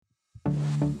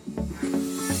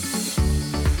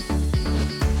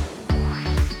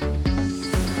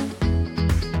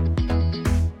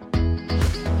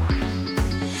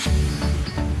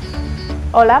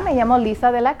Hola, me llamo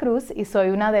Lisa de la Cruz y soy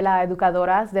una de las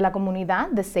educadoras de la comunidad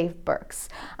de Safe Berks.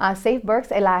 Safe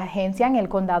Berks es la agencia en el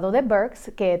condado de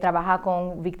Berks que trabaja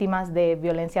con víctimas de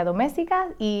violencia doméstica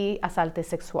y asalto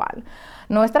sexual.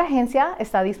 Nuestra agencia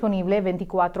está disponible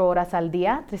 24 horas al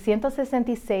día,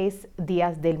 366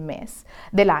 días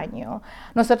del año.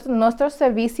 Nuestros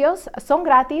servicios son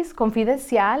gratis,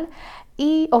 confidencial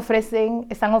y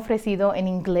están ofrecidos en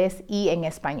inglés y en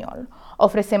español.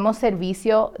 Ofrecemos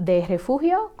servicio de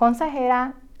refugio,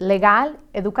 consejera, legal,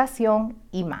 educación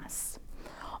y más.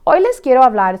 Hoy les quiero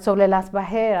hablar sobre las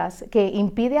barreras que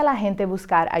impiden a la gente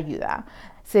buscar ayuda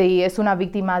si es una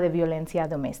víctima de violencia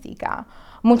doméstica.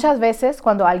 Muchas veces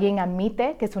cuando alguien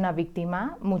admite que es una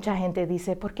víctima, mucha gente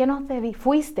dice, ¿por qué no te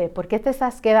fuiste? ¿Por qué te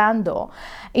estás quedando?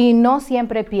 Y no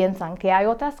siempre piensan que hay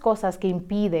otras cosas que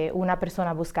impiden a una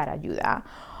persona buscar ayuda.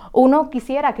 Uno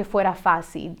quisiera que fuera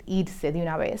fácil irse de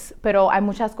una vez, pero hay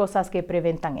muchas cosas que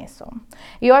preventan eso.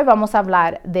 Y hoy vamos a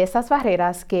hablar de esas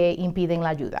barreras que impiden la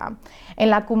ayuda. En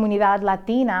la comunidad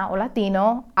latina o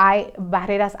latino hay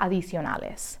barreras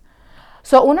adicionales.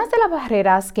 Una de las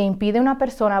barreras que impide a una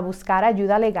persona buscar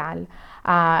ayuda legal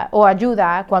o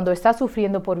ayuda cuando está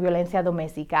sufriendo por violencia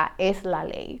doméstica es la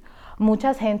ley.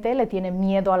 Mucha gente le tiene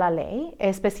miedo a la ley,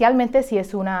 especialmente si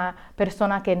es una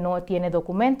persona que no tiene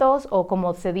documentos o,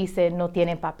 como se dice, no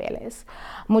tiene papeles.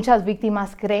 Muchas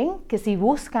víctimas creen que si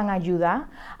buscan ayuda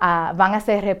van a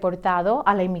ser reportados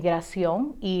a la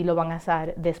inmigración y lo van a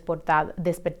ser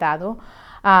despertado.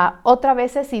 Otras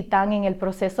veces, si están en el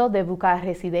proceso de buscar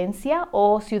residencia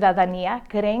o ciudadanía,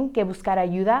 creen que buscar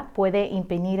ayuda puede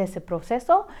impedir ese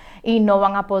proceso y no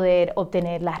van a poder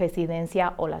obtener la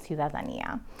residencia o la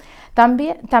ciudadanía.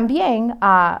 También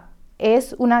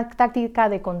es una táctica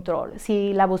de control.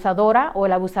 Si la abusadora o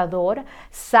el abusador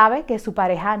sabe que su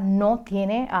pareja no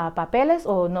tiene papeles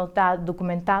o no está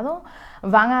documentado,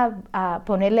 van a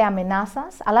ponerle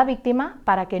amenazas a la víctima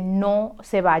para que no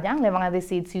se vayan. Le van a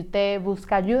decir, si usted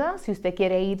busca ayuda, si usted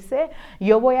quiere irse,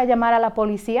 yo voy a llamar a la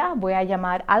policía, voy a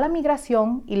llamar a la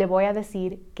migración y le voy a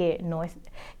decir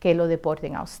que lo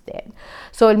deporten a usted.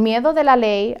 El miedo de la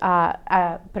ley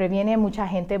previene a mucha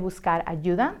gente buscar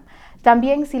ayuda.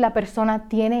 También si la persona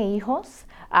tiene hijos,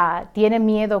 tiene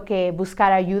miedo que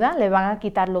buscar ayuda, le van a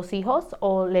quitar los hijos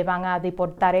o le van a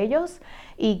deportar ellos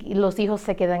y los hijos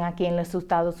se quedan aquí en los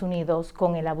Estados Unidos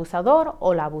con el abusador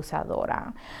o la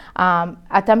abusadora.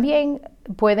 También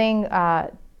pueden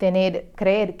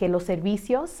creer que los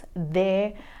servicios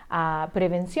de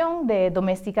prevención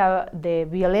de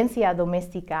violencia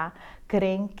doméstica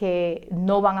creen que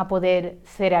no van a poder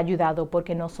ser ayudados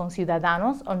porque no son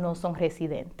ciudadanos o no son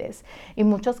residentes. En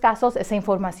muchos casos esa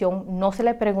información no se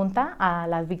le pregunta a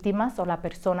las víctimas o las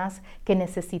personas que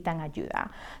necesitan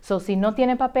ayuda. Si no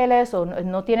tiene papeles o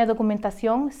no tiene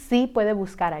documentación, sí puede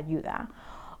buscar ayuda.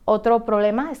 Otro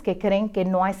problema es que creen que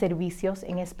no hay servicios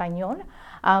en español.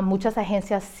 Muchas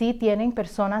agencias sí tienen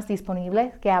personas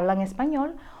disponibles que hablan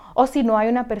español, o si no hay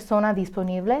una persona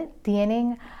disponible,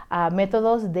 tienen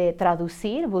métodos de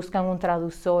traducir, buscan un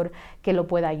traductor que lo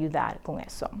pueda ayudar con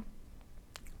eso.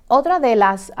 Otra de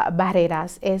las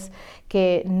barreras es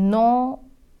que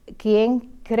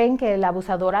creen que el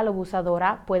abusador o la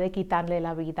abusadora puede quitarle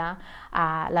la vida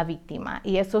a la víctima.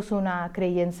 Y eso es una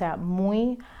creencia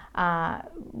muy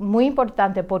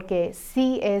importante, porque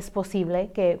sí es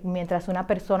posible que mientras una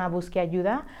persona busque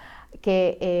ayuda,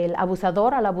 que el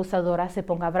abusador o la abusadora se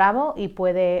ponga bravo y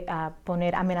puede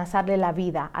amenazarle la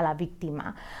vida a la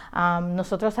víctima.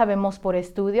 Nosotros sabemos por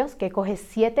estudios que coge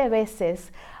 7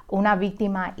 veces una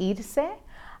víctima irse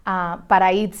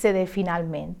para irse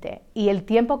finalmente. Y el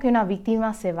tiempo que una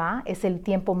víctima se va es el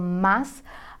tiempo más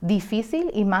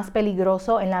difícil y más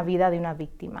peligroso en la vida de una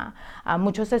víctima.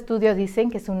 Muchos estudios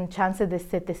dicen que es un chance de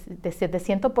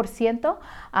 700%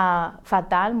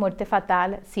 muerte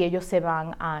fatal, si ellos se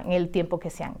van en el tiempo que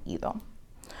se han ido.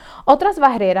 Otras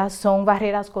barreras son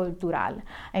barreras culturales.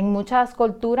 En muchas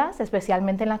culturas,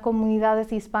 especialmente en las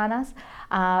comunidades hispanas,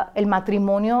 el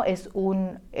matrimonio es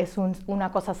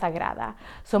una cosa sagrada.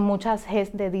 Muchas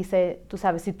gente dice, tú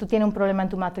sabes, si tú tienes un problema en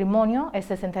tu matrimonio,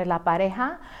 ese es entre la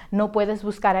pareja, no puedes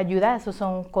buscar ayuda, eso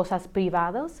son cosas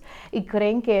privadas, y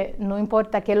creen que no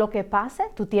importa qué es lo que pase,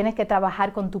 tú tienes que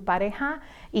trabajar con tu pareja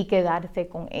y quedarte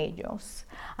con ellos.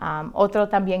 Otro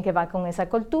también que va con esa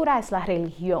cultura es la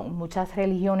religión. Muchas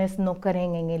religiones no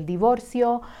creen en el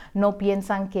divorcio, no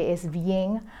piensan que es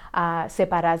bien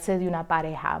separarse de una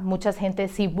pareja. Mucha gente,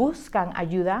 si buscan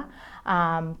ayuda,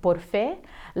 por fe.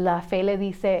 La fe le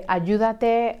dice,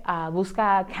 ayúdate,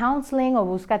 busca counseling o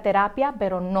busca terapia,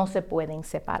 pero no se pueden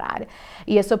separar.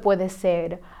 Y eso puede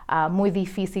ser muy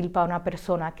difícil para una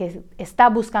persona que está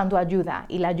buscando ayuda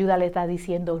y la ayuda le está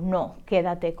diciendo, no,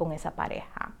 quédate con esa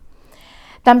pareja.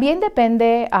 También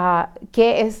depende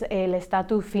qué es el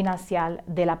estatus financiero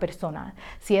de la persona.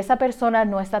 Si esa persona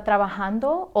no está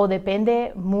trabajando o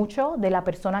depende mucho de la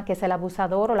persona que es el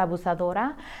abusador o la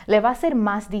abusadora, le va a ser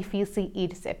más difícil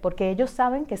irse porque ellos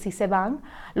saben que si se van,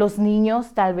 los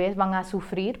niños tal vez van a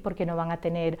sufrir porque no van a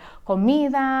tener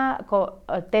comida,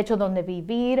 techo donde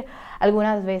vivir.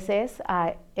 Algunas veces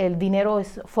el dinero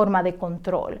es forma de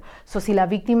control. Si la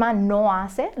víctima no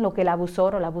hace lo que el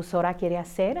abusador o la abusora quiere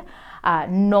hacer,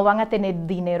 no van a tener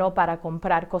dinero para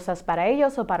comprar cosas para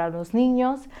ellos o para los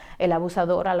niños. El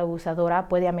abusador o la abusadora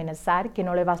puede amenazar que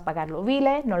no le vas a pagar los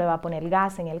biles, no le va a poner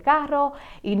gas en el carro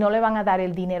y no le van a dar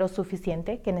el dinero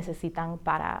suficiente que necesitan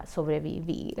para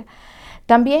sobrevivir.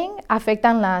 También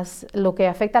lo que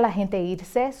afecta a la gente a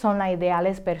irse son los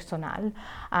ideales personales.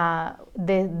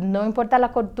 No importa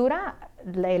la cultura,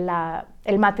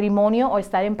 el matrimonio o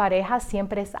estar en pareja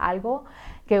siempre es algo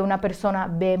que una persona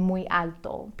ve muy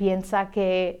alto. Piensa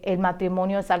que el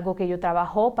matrimonio es algo que yo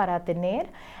trabajo para tener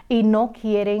y no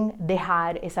quieren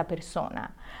dejar esa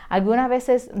persona. Algunas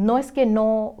veces no es que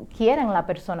no quieran a la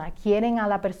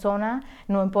persona,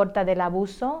 no importa del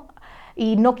abuso,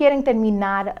 y no quieren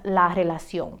terminar la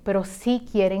relación, pero sí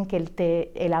quieren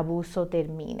que el abuso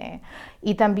termine.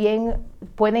 Y también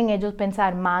pueden ellos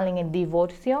pensar mal en el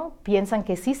divorcio, piensan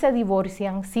que si se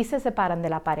divorcian, si se separan de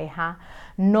la pareja,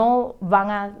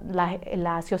 la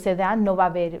sociedad no va a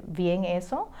ver bien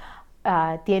eso.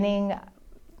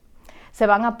 Se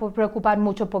van a preocupar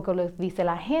mucho porque lo dice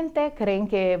la gente, creen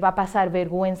que va a pasar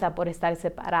vergüenza por estar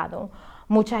separado.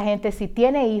 Mucha gente, si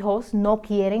tiene hijos, no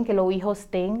quieren que los hijos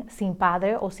estén sin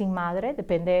padre o sin madre,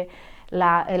 depende.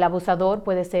 El abusador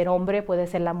puede ser hombre, puede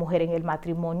ser la mujer en el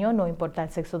matrimonio, no importa el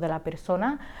sexo de la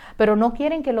persona, pero no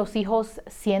quieren que los hijos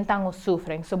sientan o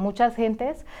sufren. Muchas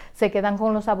gentes se quedan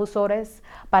con los abusadores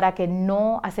para que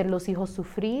no hacer los hijos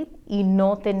sufrir y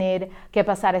no tener que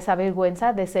pasar esa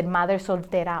vergüenza de ser madre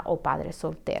soltera o padre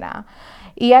soltera.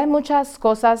 Y hay muchas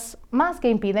cosas más que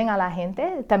impiden a la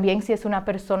gente, también si es una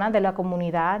persona de la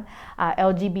comunidad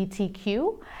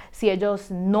LGBTQ, si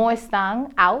ellos no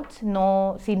están out,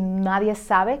 si nadie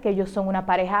sabe que ellos son una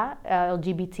pareja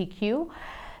LGBTQ,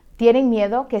 tienen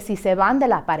miedo que si se van de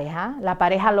la pareja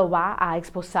lo va a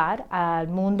exposar al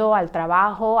mundo, al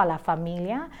trabajo, a la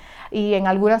familia. Y en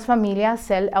algunas familias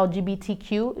el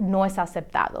LGBTQ no es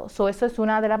aceptado. Eso es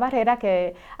una de las barreras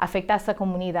que afecta a esa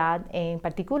comunidad en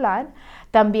particular.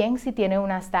 También si tiene un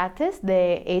estatus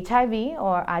de HIV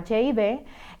o HIV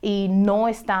y no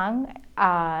están,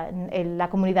 la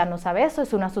comunidad no sabe eso,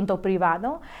 es un asunto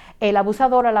privado, el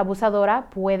abusador o la abusadora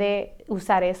puede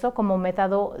usar eso como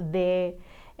método de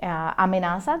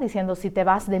amenaza, diciendo si te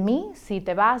vas de mí, si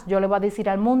te vas, yo le voy a decir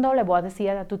al mundo, le voy a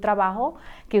decir a tu trabajo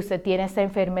que usted tiene esta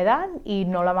enfermedad y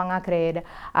no la van a creer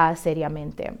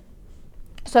seriamente.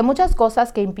 Hay muchas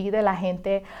cosas que impiden a la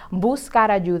gente buscar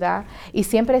ayuda y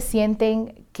siempre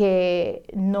sienten que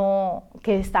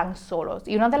están solos.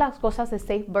 Y una de las cosas de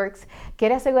Safe Berks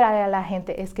quiere asegurarle a la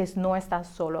gente es que no estás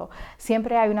solo.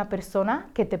 Siempre hay una persona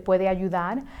que te puede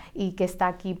ayudar y que está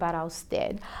aquí para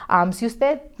usted. Si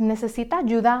usted necesita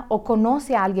ayuda o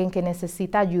conoce a alguien que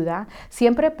necesita ayuda,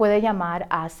 siempre puede llamar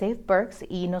a Safe Berks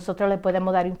y nosotros le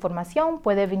podemos dar información,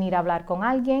 puede venir a hablar con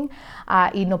alguien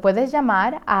y nos puedes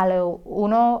llamar al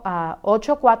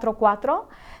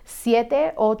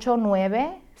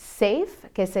 844-789-SAFE,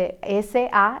 que es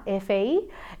SAFI,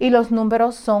 y los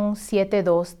números son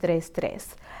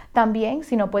 7233. También,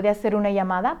 si no puede hacer una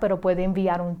llamada, pero puede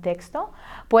enviar un texto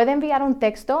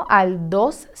al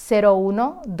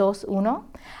 20121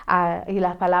 y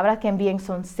las palabras que envíen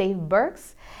son Safe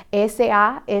Berks,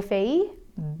 SAFI,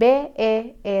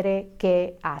 BERKS.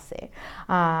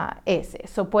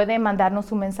 Pueden mandarnos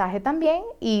un mensaje también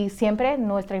y siempre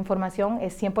nuestra información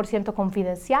es 100%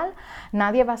 confidencial,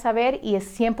 nadie va a saber y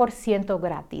es 100%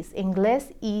 gratis,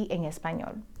 inglés y en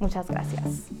español. Muchas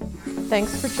gracias.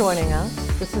 Thanks for joining us.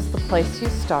 This is the place to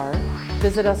start.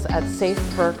 Visit us at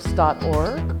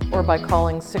safeberks.org or by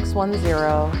calling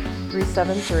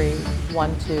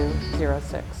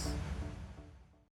 610-373-1206.